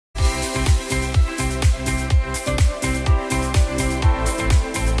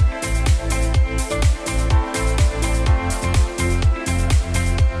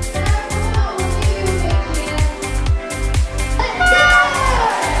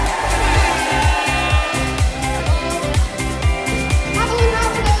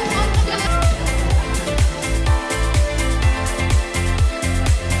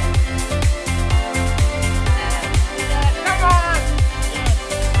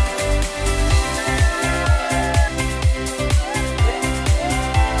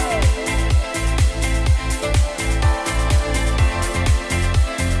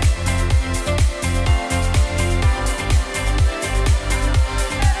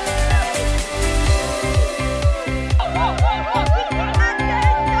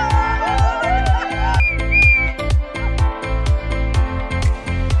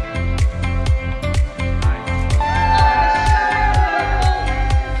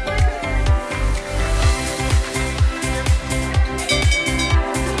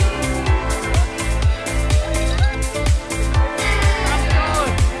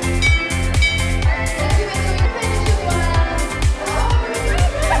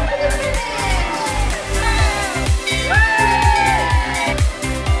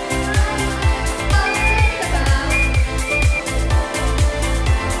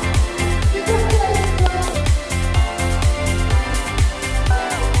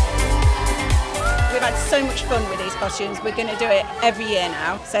so much fun with these costumes. We're going to do it every year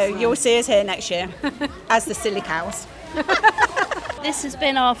now, so you'll see us here next year as the silly cows. This has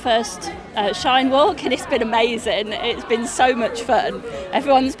been our first Shine Walk and it's been amazing. It's been so much fun.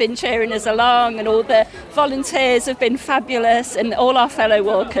 Everyone's been cheering us along and all the volunteers have been fabulous and all our fellow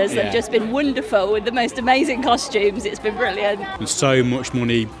walkers have just been wonderful with the most amazing costumes. It's been brilliant. And so much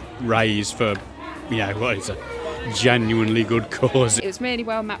money raised for, what is a genuinely good cause. It was really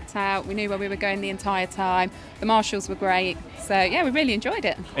well mapped out. We knew where we were going the entire time. The marshals were great. So yeah, we really enjoyed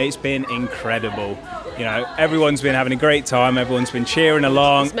it. It's been incredible. Everyone's been having a great time. Everyone's been cheering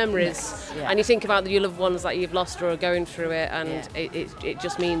along. It's memories, and you think about your loved ones that you've lost or are going through it, and it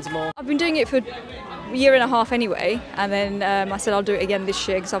just means more. I've been doing it for a year and a half anyway, and then I said I'll do it again this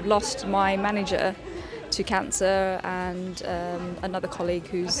year because I've lost my manager to cancer and another colleague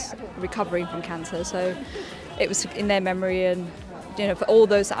who's recovering from cancer. So it was in their memory and for all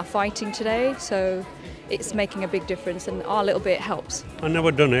those that are fighting today. So it's making a big difference and our little bit helps. I've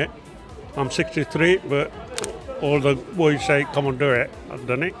never done it. I'm 63, but all the boys say, come and do it. I've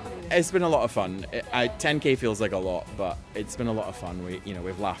done it. It's been a lot of fun. 10k feels like a lot, but it's been a lot of fun.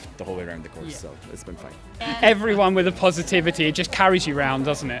 We've laughed the whole way around the course, so it's been fine. Everyone with a positivity, it just carries you around,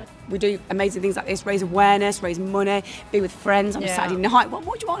 doesn't it? We do amazing things like this, raise awareness, raise money, be with friends on a Saturday night.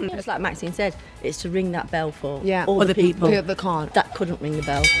 What do you want? It's like Maxine said, it's to ring that bell for all the people that can't, that couldn't ring the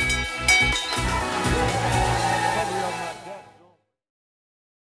bell.